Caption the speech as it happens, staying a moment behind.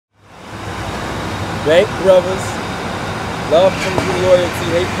Bank brothers. Love comes with loyalty.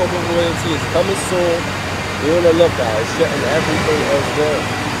 Hate comes with loyalty. It's coming soon. You're on the lookout. It's shutting everything else down.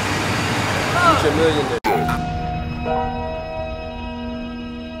 Future millionaire.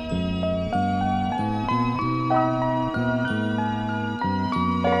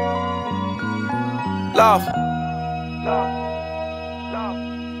 Love.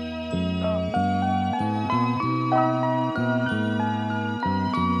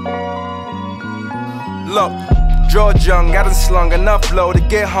 Look, George Young got him slung enough blow to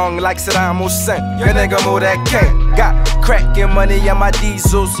get hung like Saddam Hussein. Your nigga move that can. Got crackin' money on my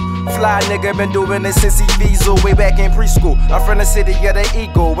diesels. Fly nigga been doing this since he Diesel way back in preschool. I'm from the city of the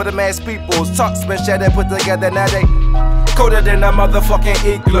eagle with the mass peoples. Talks been shed and put together now they colder than a motherfucking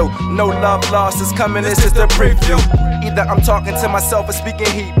igloo. No love lost is coming, this is the preview. Either I'm talking to myself or speaking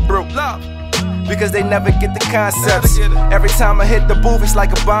Hebrew. Love. Because they never get the concepts. Every time I hit the booth, it's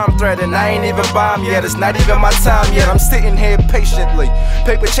like a bomb threat. And I ain't even bomb yet, it's not even my time yet. I'm sitting here patiently,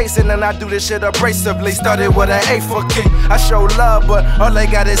 paper chasing, and I do this shit abrasively. Started with an A for key. I show love, but all they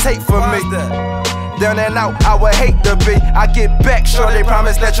got is hate for me. Down and out, I would hate to be. I get back, sure they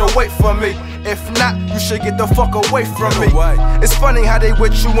promise that you'll wait for me. If not, you should get the fuck away from me. It's funny how they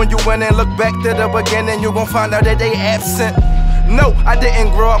with you when you win and look back to the beginning. You gon' find out that they absent. No, I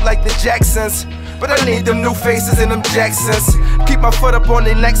didn't grow up like the Jacksons, but I need them new faces and them Jacksons. Keep my foot up on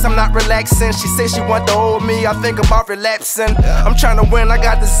their necks, I'm not relaxing. She say she want to hold me, I think about relapsing. I'm trying to win, I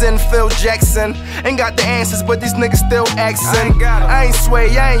got the Zen Phil Jackson. Ain't got the answers, but these niggas still asking. I ain't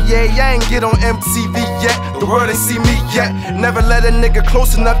sway, I ain't yay, I ain't get on MTV yet. The world ain't see me yet. Never let a nigga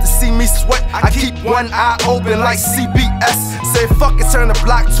close enough to see me sweat. I keep one eye open like CBS. Say fuck it, turn the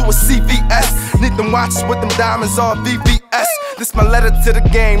block to a CVS. Need them watches with them diamonds all VVS. This my letter to the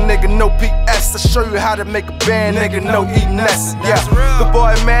game, nigga, no PS. I show you how to make a band, nigga, no eating nest. Yeah, the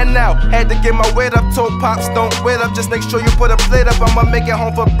boy man now, had to get my weight up. Told pops don't wait up, just make sure you put a plate up. I'ma make it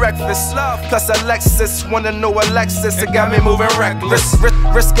home for breakfast. Plus Alexis, wanna know Alexis, it got me moving reckless.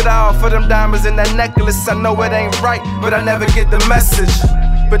 Risk it all for them diamonds in that necklace. I know it ain't right, but I never get the message.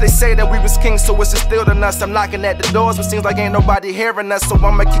 But they say that we was kings, so it's instilled in us. I'm knocking at the doors, but seems like ain't nobody hearing us. So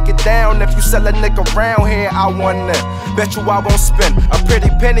I'ma kick it down. If you sell a nigga around here, I want it. Bet you I won't spend a pretty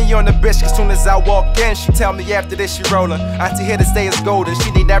penny on the bitch. As soon as I walk in, she tell me after this she rollin'. Auntie here to stay is golden.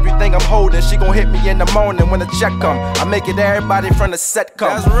 She need everything I'm holding. She gon' hit me in the morning when the check come. I make it everybody from the set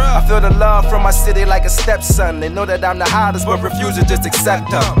come. I feel the love from my city like a stepson. They know that I'm the hottest, but refuse to just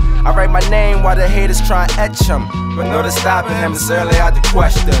accept them. I write my name while the haters try and etch him, but no, they're stopping him. It's early out the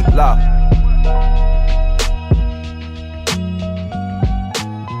question. Love.